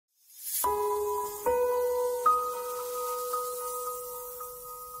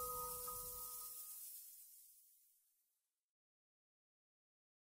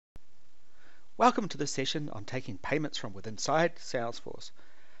Welcome to this session on taking payments from inside Salesforce.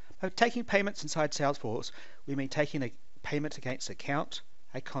 By taking payments inside Salesforce, we mean taking a payment against an account,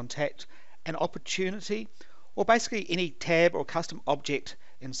 a contact, an opportunity, or basically any tab or custom object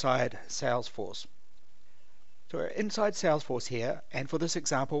inside Salesforce. So we're inside Salesforce here, and for this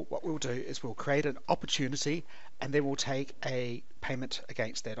example, what we'll do is we'll create an opportunity and then we'll take a payment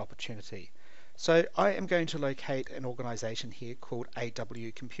against that opportunity. So I am going to locate an organization here called AW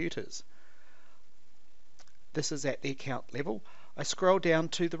Computers. This is at the account level. I scroll down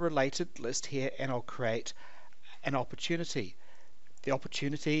to the related list here and I'll create an opportunity. The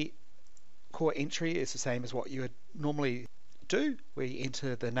opportunity core entry is the same as what you would normally do, where you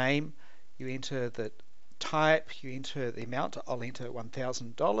enter the name, you enter the type, you enter the amount. I'll enter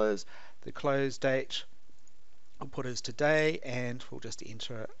 $1,000. The close date I'll put as today, and we'll just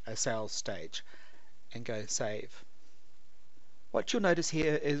enter a sales stage and go save. What you'll notice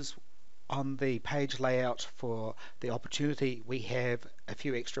here is on the page layout for the opportunity, we have a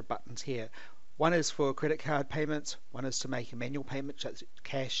few extra buttons here. One is for credit card payments, one is to make a manual payment, such as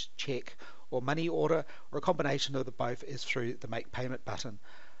cash, check, or money order, or a combination of the both is through the Make Payment button.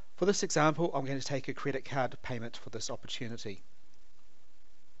 For this example, I'm going to take a credit card payment for this opportunity.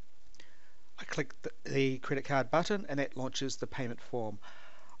 I click the credit card button and that launches the payment form.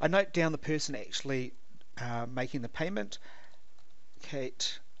 I note down the person actually making the payment,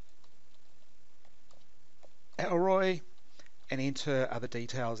 Kate Elroy, and enter other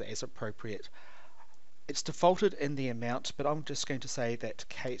details as appropriate. It's defaulted in the amount, but I'm just going to say that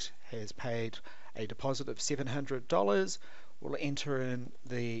Kate has paid a deposit of $700. We'll enter in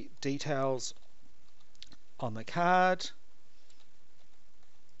the details on the card,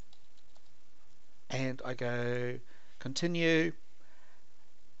 and I go continue,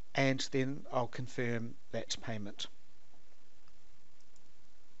 and then I'll confirm that payment.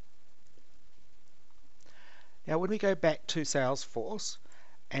 Now when we go back to Salesforce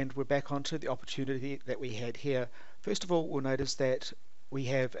and we're back onto the opportunity that we had here, first of all we'll notice that we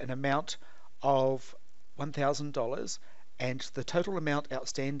have an amount of $1,000 and the total amount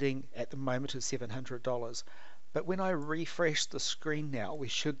outstanding at the moment is $700. But when I refresh the screen now, we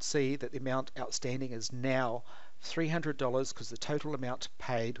should see that the amount outstanding is now $300 because the total amount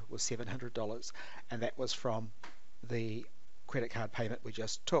paid was $700, and that was from the credit card payment we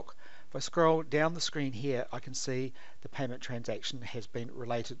just took. If I scroll down the screen here, I can see the payment transaction has been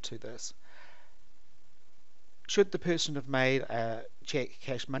related to this. Should the person have made a check,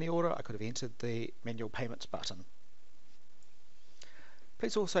 cash, money order, I could have entered the manual payments button.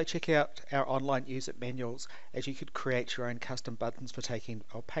 Please also check out our online user manuals, as you could create your own custom buttons for taking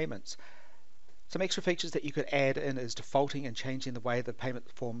our payments. Some extra features that you could add in is defaulting and changing the way the payment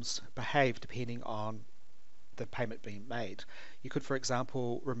forms behave depending on the payment being made. You could, for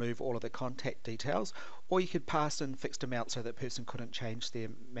example, remove all of the contact details, or you could pass in fixed amounts so that person couldn't change their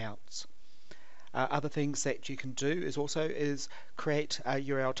amounts. Other things that you can do is create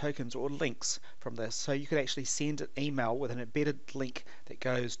URL tokens or links from this. So you could actually send an email with an embedded link that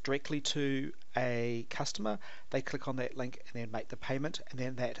goes directly to a customer. They click on that link and then make the payment, and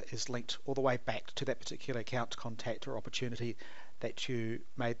then that is linked all the way back to that particular account, contact, or opportunity that you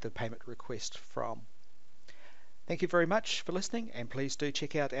made the payment request from. Thank you very much for listening, and please do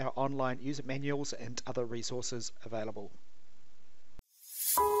check out our online user manuals and other resources available.